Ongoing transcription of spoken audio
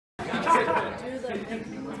You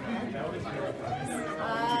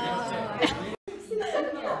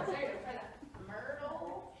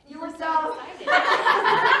were so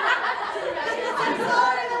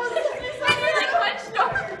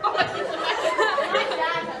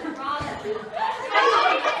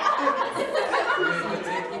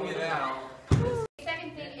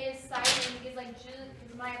Second thing is sizing, because like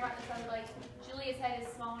Maya brought this up, like Julia's head is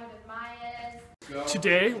smaller than Maya's.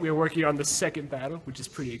 Today we are working on the second battle, which is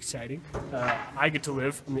pretty exciting. I get to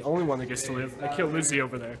live. I'm the only one that gets to live. I killed Lizzie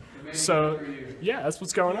over there. So yeah, that's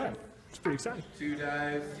what's going on. It's pretty exciting. 2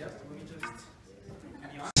 dives.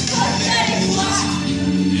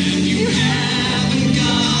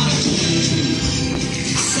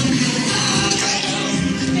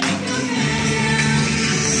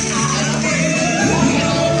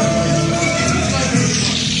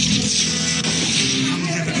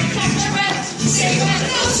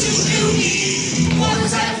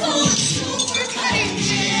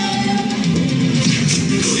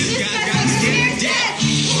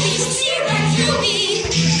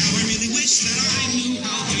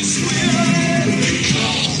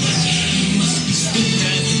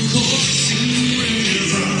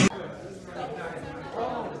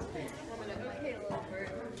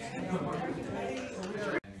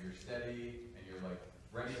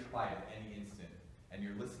 Ready to apply at any instant, and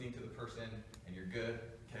you're listening to the person, and you're good.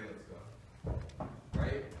 Okay, let's go.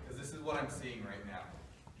 Right? Because this is what I'm seeing right now.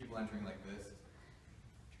 People entering like this,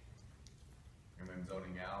 and I'm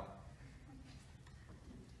zoning out,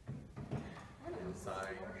 and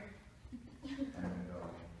sighing, and go.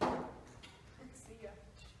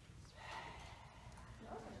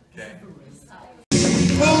 Okay.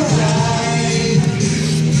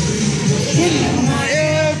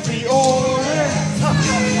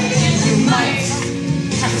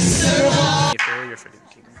 You're for the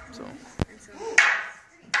team, so.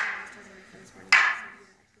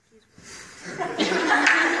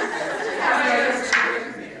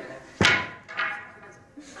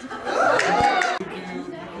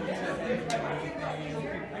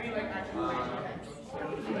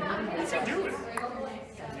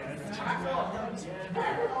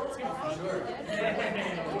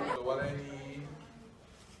 So what I need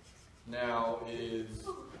now is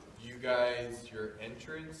you guys, your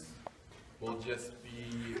entrance will just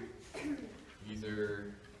be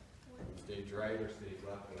either stage right or stage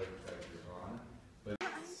left, whatever side you're on. But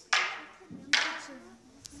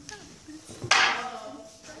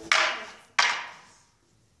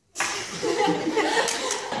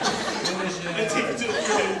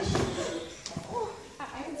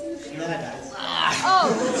oh,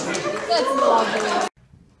 that's lovely.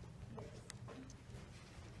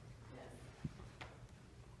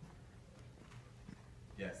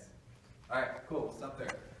 yes. All right, cool. We'll stop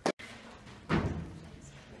there.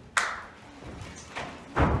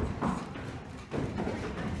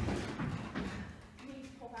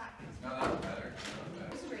 No, that was better.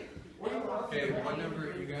 Okay, what number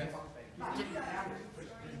are you guys?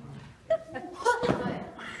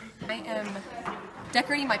 I am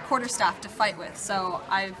decorating my quarterstaff to fight with, so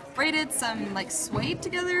I've braided some like suede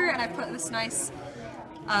together, and I put this nice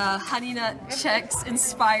honey nut checks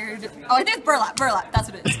inspired. Oh, I think it's burlap. That's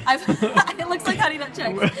what it is. It looks like honey nut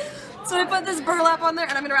checks. So I put this burlap on there,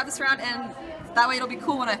 and I'm gonna wrap this around, and that way it'll be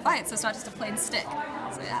cool when I fight. So it's not just a plain stick.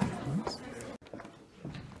 So yeah.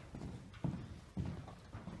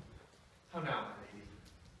 How now, my lady?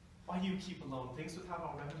 Why you keep alone? Things without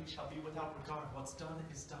our remedy shall be without regard. What's done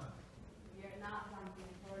is done. We are not wanting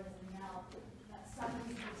Lord of the knell that summons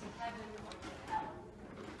you to heaven or to hell.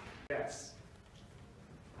 Yes.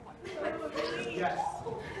 Yes.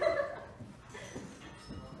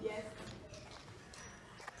 Yes.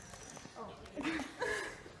 Oh.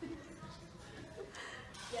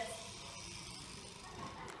 Yes.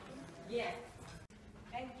 Yes.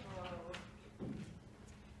 Thank you.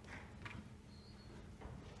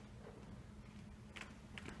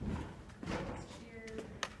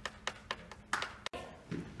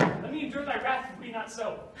 Let me endure thy wrath if be not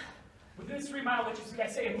so. Within this 3 mile, which is, I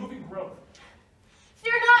say, a moving grove.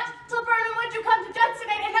 Fear not, till Burnham would you come to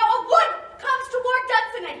Dunsinane, and now a wood comes toward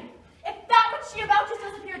Dunsinane. If that which she avouches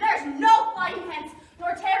does appear, there is no flying hence,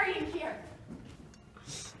 nor tarrying here.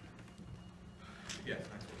 Yes. Can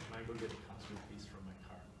I go get a costume piece from my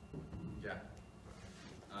car? Yeah.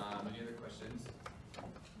 Any other questions?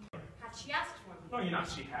 Had she asked for me? No, you know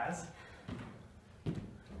she has.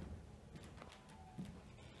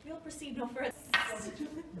 We'll proceed no further.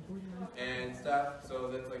 And stop. So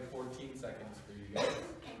that's like 14 seconds for you guys.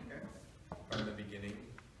 Okay. From the beginning.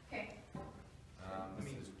 Okay.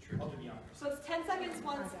 This is tricky. So it's 10 seconds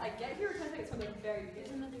once I get here, or 10 seconds from the very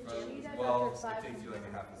beginning? Well, it takes you like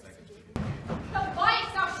a half a second to get The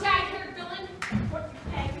bikes, thou shag-haired villain! What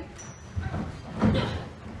egg?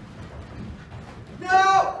 No!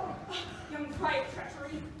 Young pride of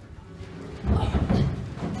treachery.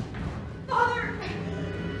 Father!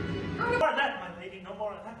 No more of that, my lady, no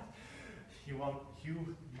more of that. You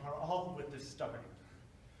are all with this stubborn.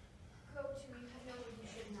 Go to, you have known what you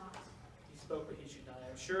should not. He spoke what he should not.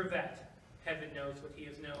 I'm sure of that. Heaven knows what he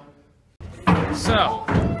has known. So,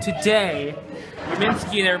 today,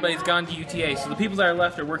 Levinsky and everybody's gone to UTA, so the people that are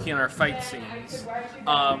left are working on our fight scenes. There's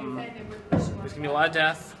going to be a lot of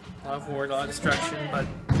death, a lot of war, a lot of destruction, but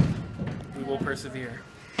we will persevere.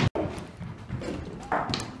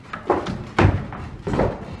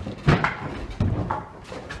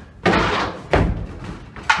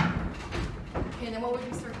 Okay, and then what would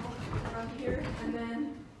we circle around here? And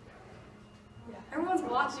then, yeah, everyone's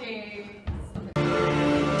watching.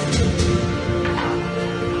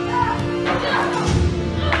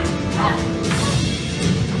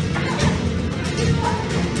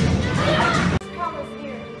 Power's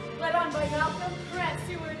here, led on by Malcolm, Grant,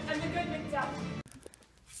 Seward, and the good McDuff.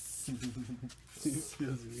 This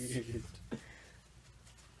feels weird.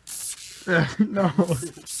 No.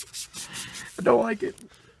 I don't like it.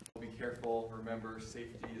 Be careful. Remember,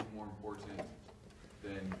 safety is more important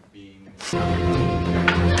than being.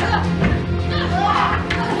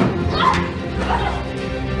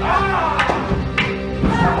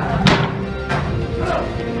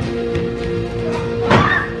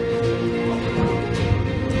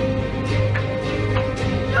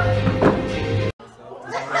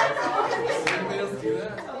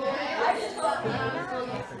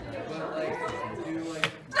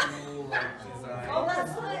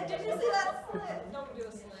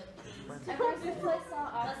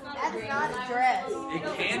 That's not a dress. It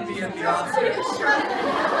can be at the Oscars.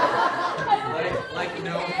 like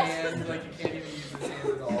no hands, like you can't even use this hand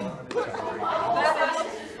at all.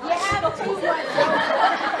 You have too much.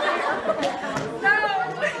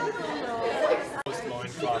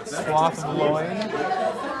 Cloth of loin.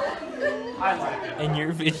 I like it. And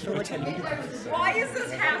your video. Why is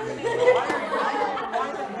this happening?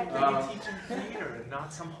 Why the heck are you teaching theater and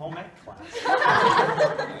not some home ec class?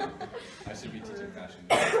 I should be teaching fashion.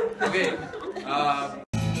 Okay.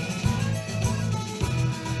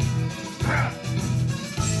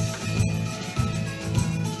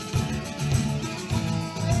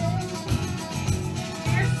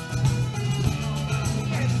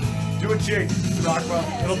 Do a jig,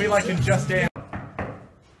 Rockwell. It'll be like in Just Dance.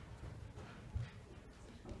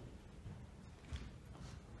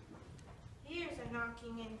 Ears are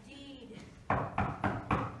knocking indeed.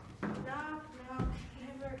 Knock, knock,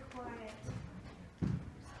 never quiet.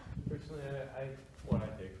 Personally, what I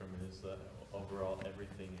take from it is that overall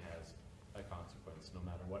everything has a consequence. No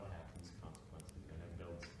matter what happens, consequences are going to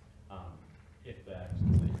build. If the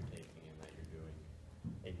actions that you're taking and that you're doing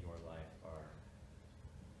in your life are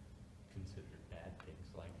considered bad things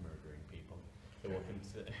like murdering people, it will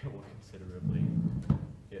considerably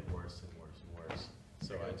get worse and worse and worse.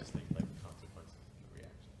 So I just think like the consequences and the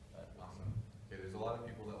reaction. Awesome. Okay, there's a lot of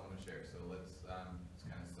people that want to share, so let's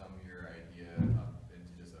kind of sum your idea up into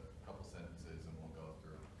just a couple sentences, and we'll go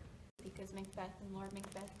through. Because Macbeth and Lord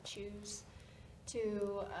Macbeth choose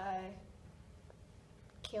to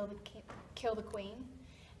kill the queen,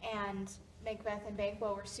 and Macbeth and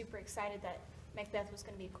Banquo were super excited that Macbeth was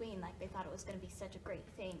going to be queen. Like, they thought it was going to be such a great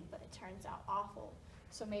thing, but it turns out awful.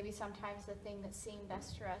 So maybe sometimes the thing that seemed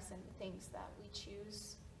best to us and the things that we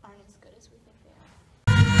choose aren't as good as we think they are.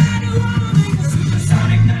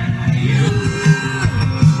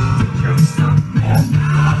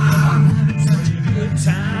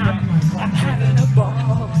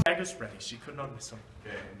 Agnes ready. She could not miss him.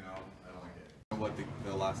 Okay, no, I don't like it. What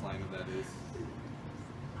the last line of that is?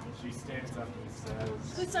 She stands up and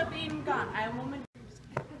says, Who's up being gone? I am woman.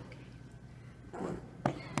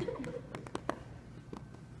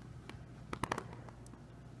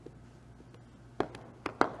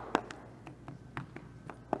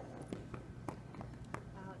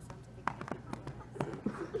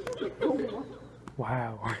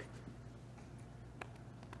 Wow.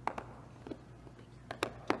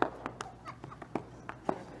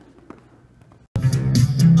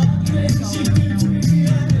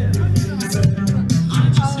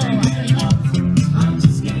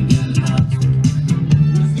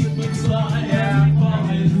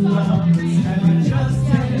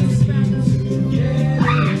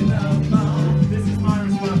 this is my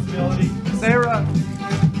responsibility. Sarah!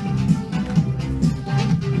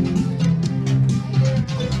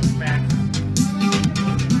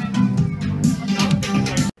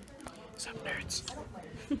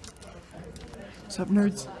 What's up,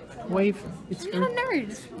 nerds? Wave. It's I'm not a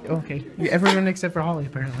nerd. Okay. Everyone except for Holly,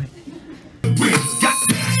 apparently.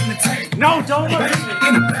 No, don't look at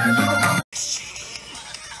me!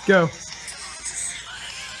 Go.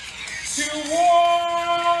 To war!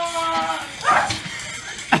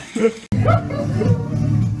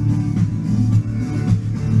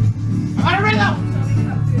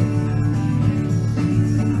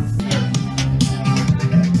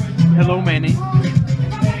 Hello, Manny.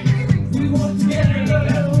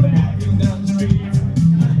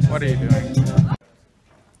 What are you doing? Like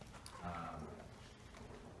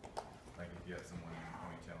if you have someone in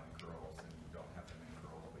ponytail and curls and you don't have them in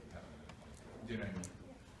curls, but you have them in ponytail. Do you know what I mean?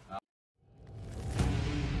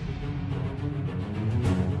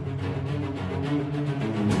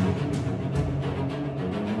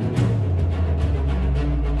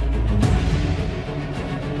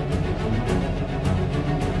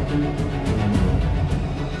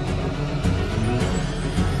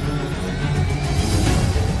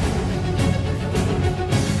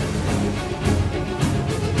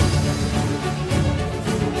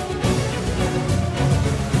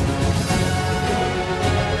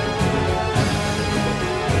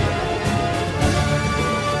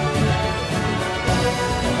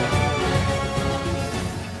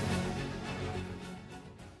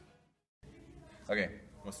 Okay,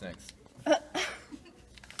 what's next?